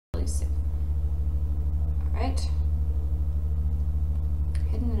Alright.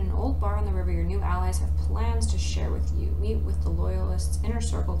 Hidden in an old bar on the river, your new allies have plans to share with you. Meet with the Loyalists' inner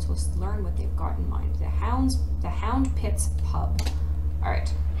circle to learn what they've got in mind. The Hound Pits Pub.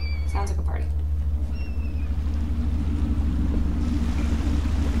 Alright. Sounds like a party.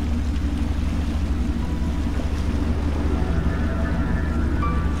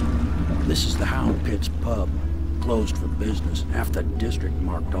 This is the Hound Pits Pub. Closed for business. Half the district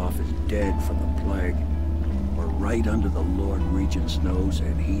marked off as dead from the plague. We're right under the Lord Regent's nose,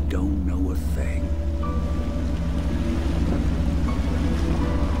 and he don't know a thing.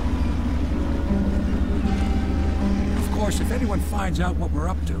 Of course, if anyone finds out what we're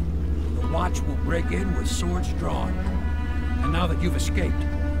up to, the Watch will break in with swords drawn. And now that you've escaped,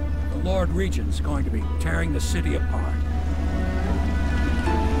 the Lord Regent's going to be tearing the city apart.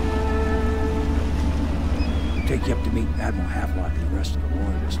 Take you up to meet Admiral Havelock and the rest of the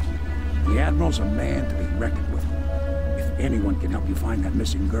Loyalists. The Admiral's a man to be reckoned with. If anyone can help you find that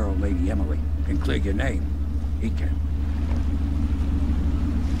missing girl, Lady Emily, and clear your name, he can.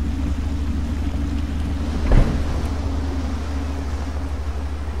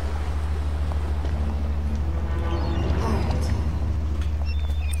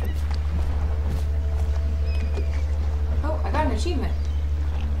 Oh, I got an achievement.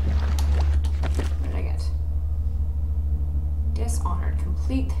 Dishonored.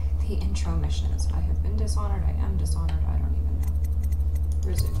 Complete the intro missions. I have been dishonored. I am dishonored. I don't even know.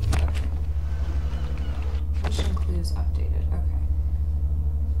 Resume. Okay. Mission clues updated. Okay.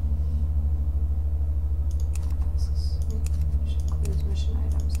 Mission clues, mission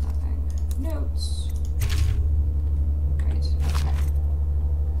items, nothing. Notes. Great. Okay.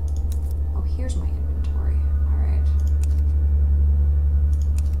 Oh, here's my inventory. Alright.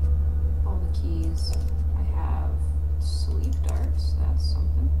 All the keys. I have sleep darts, that's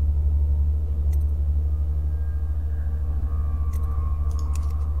something.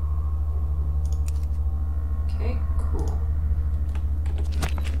 Okay, cool.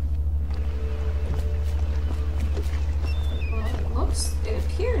 Well, it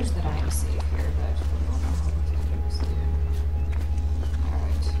appears that I am safe here, but I don't know how to use it.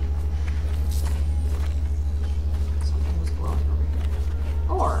 Alright. Something was glowing over here.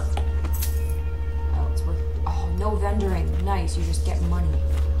 Or no vendoring. Nice, you just get money.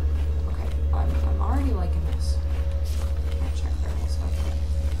 Okay, I'm already liking this. Can't check barrels. Okay.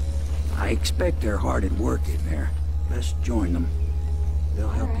 I expect they're hard at work in there. Best join them. They'll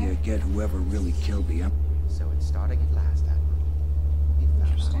help you get whoever really killed the Emperor. So it's starting at last, Admiral. We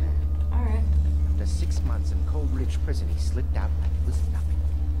found Interesting. Alright. After 6 months in Cold Ridge Prison, he slipped out like it was nothing.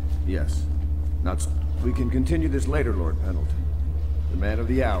 Yes. We can continue this later, Lord Pendleton. The man of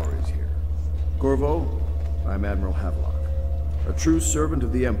the hour is here. Corvo, I'm Admiral Havelock, a true servant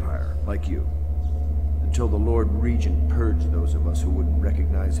of the Empire, like you, until the Lord Regent purged those of us who wouldn't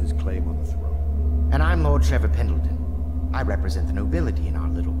recognize his claim on the throne. And I'm Lord Trevor Pendleton. I represent the nobility in our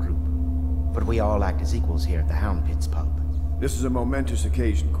little group, but we all act as equals here at the Hound Pits Pub. This is a momentous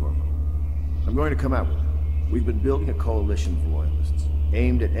occasion, Corvo. I'm going to come out with it. We've been building a coalition of loyalists,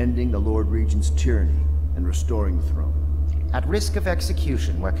 aimed at ending the Lord Regent's tyranny and restoring the throne. At risk of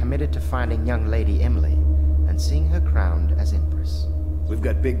execution, we're committed to finding young Lady Emily and seeing her crowned as Empress. We've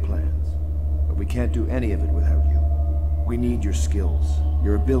got big plans, but we can't do any of it without you. We need your skills,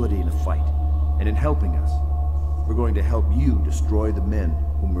 your ability in a fight, and in helping us, we're going to help you destroy the men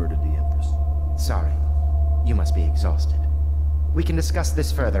who murdered the Empress. Sorry, you must be exhausted. We can discuss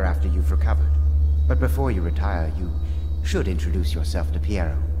this further after you've recovered, but before you retire, you should introduce yourself to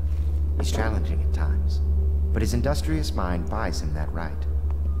Piero. He's challenging at times, but his industrious mind buys him that right.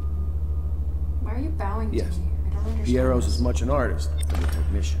 Why are you bowing Yes. to me? I don't understand. Piero's this. as much an artist as a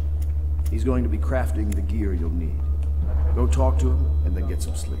technician. He's going to be crafting the gear you'll need. Go talk to him, and then get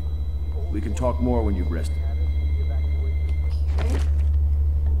some sleep. We can talk more when you've rested. Okay.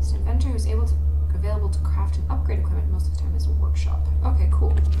 It's an inventor who's available to craft and upgrade equipment most of the time as a workshop. Okay,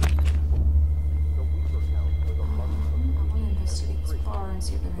 cool. I want to investigate this bar and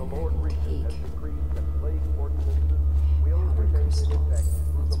see if there's anything I can take. Powdered crystal.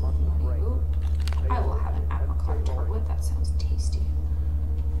 That's money. Ooh. I will have an apricot tartlet. That sounds tasty.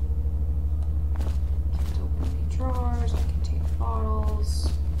 Can't open any drawers. I can take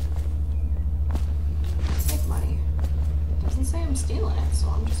bottles. Save money. It doesn't say I'm stealing it, so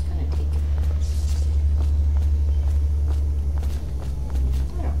I'm just gonna take it.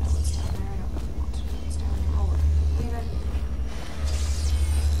 I don't know what's down there. I don't really want to know what's down there. I'll look at it later.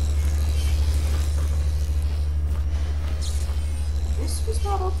 This was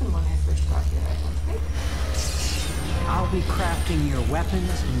not open when I first got here, I don't think. I'll be crafting your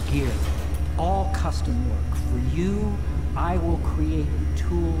weapons and gear. all custom work. For you, I will create the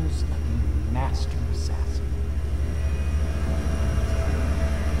tools of a master assassin.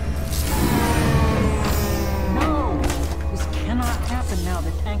 No! This cannot happen now. The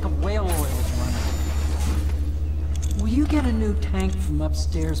tank of whale oil is running. Will you get a new tank from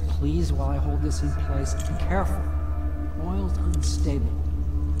upstairs, please, while I hold this in place? Be careful. Oil's unstable.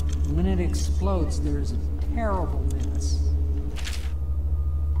 When it explodes, there is a terrible mess.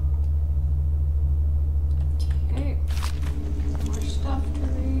 Okay. More stuff to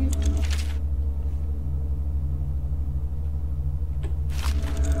read.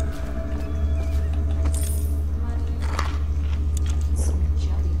 Some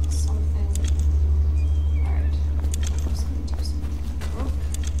jelly, something. Alright. Just gonna do something. Oh.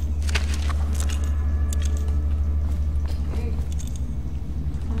 Okay.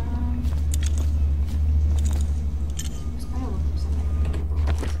 Just gotta look up something. I can't remember what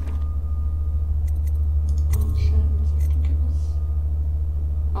it is now. Options, I think it was.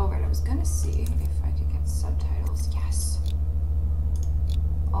 Oh, right, I was gonna see if I could get subtitles. Yes.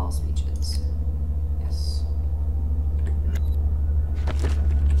 All speeches. Yes.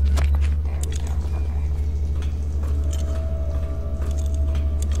 There we go. Okay.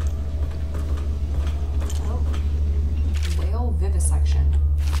 Oh. Whale vivisection.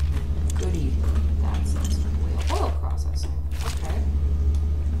 Goody. That's whale oil processing. Okay.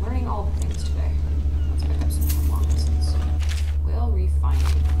 Learning all the things today. Let's pick up some long lessons. Whale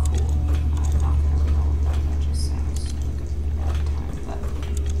refining. Cool. I'm not gonna read all of that. That just sounds like a bad time, but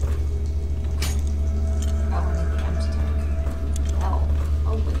okay. Oh, I need the empty tank. Hell.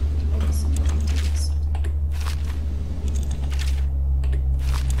 Oh wait, I missed something. I did miss something.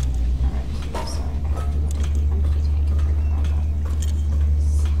 Alright, sorry. I have to look at the empty tank and bring it back up.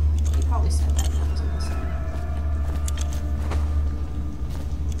 He probably said that when I was listening.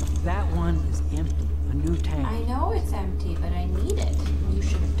 That one is empty. A new tank. I know it's empty, but I need it. You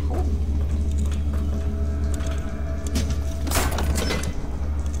should have told me.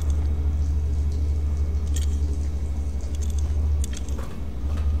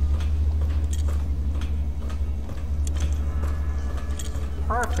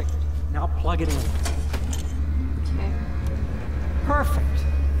 Perfect. Now plug it in. Okay. Perfect.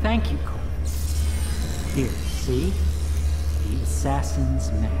 Thank you, Cole. Here, see? The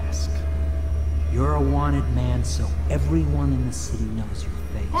assassin's mask. You're a wanted man, so everyone in the city knows your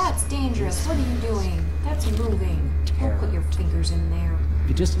face. That's dangerous. What are you doing? That's moving. Don't put your fingers in there.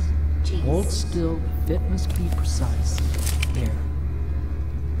 You just Jeez. hold still. The fit must be precise. There.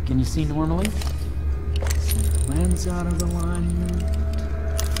 Can you see normally? Center lens out of alignment.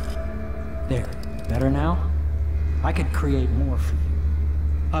 There. Better now? I could create more for you.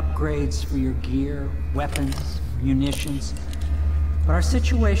 Upgrades for your gear, weapons, munitions. But our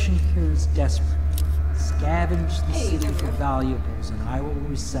situation here is desperate. Scavenge the Hey, city for valuables, and I will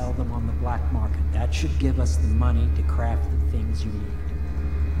resell them on the black market. That should give us the money to craft the things you need.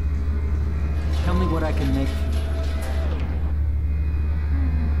 Tell me what I can make for you.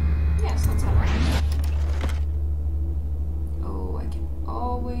 Yes, let's have it. Oh, I can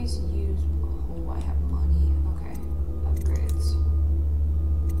always use. Oh, I have money. Okay. Upgrades.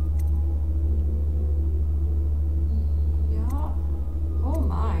 Yeah. Oh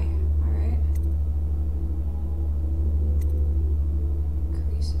my. Alright.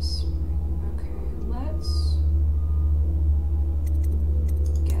 Increases spring. Okay, let's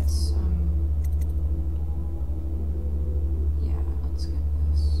get some. Yeah, let's get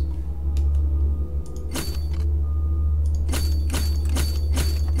this.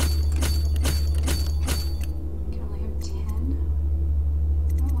 Can only have 10.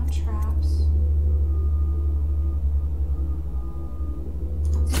 I don't want traps.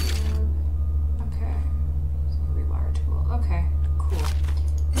 Let's grab. Okay. Rebar tool. Okay, cool.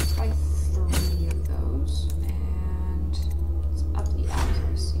 Let's buy 3 of those. And let's up the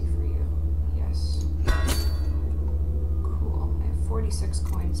accuracy for you. Yes. Cool. I have 46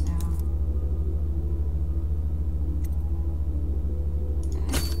 coins now.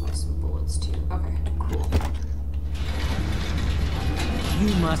 And let's buy some bullets too. Okay, cool. You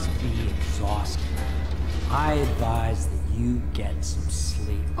must be exhausted. I advise that you get some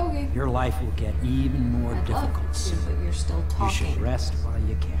sleep. Okay. Your life will get even more I'd love difficult to, soon. but you're still You talking. should rest while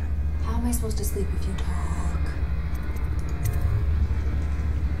you can. How am I supposed to sleep if you talk?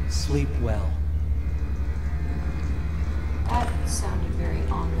 Sleep well. That sounded very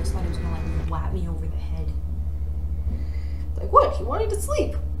ominous. I thought he was gonna like whap me over the head. Like what? He wanted to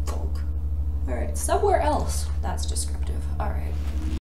sleep. Alright, somewhere else. That's descriptive. Alright.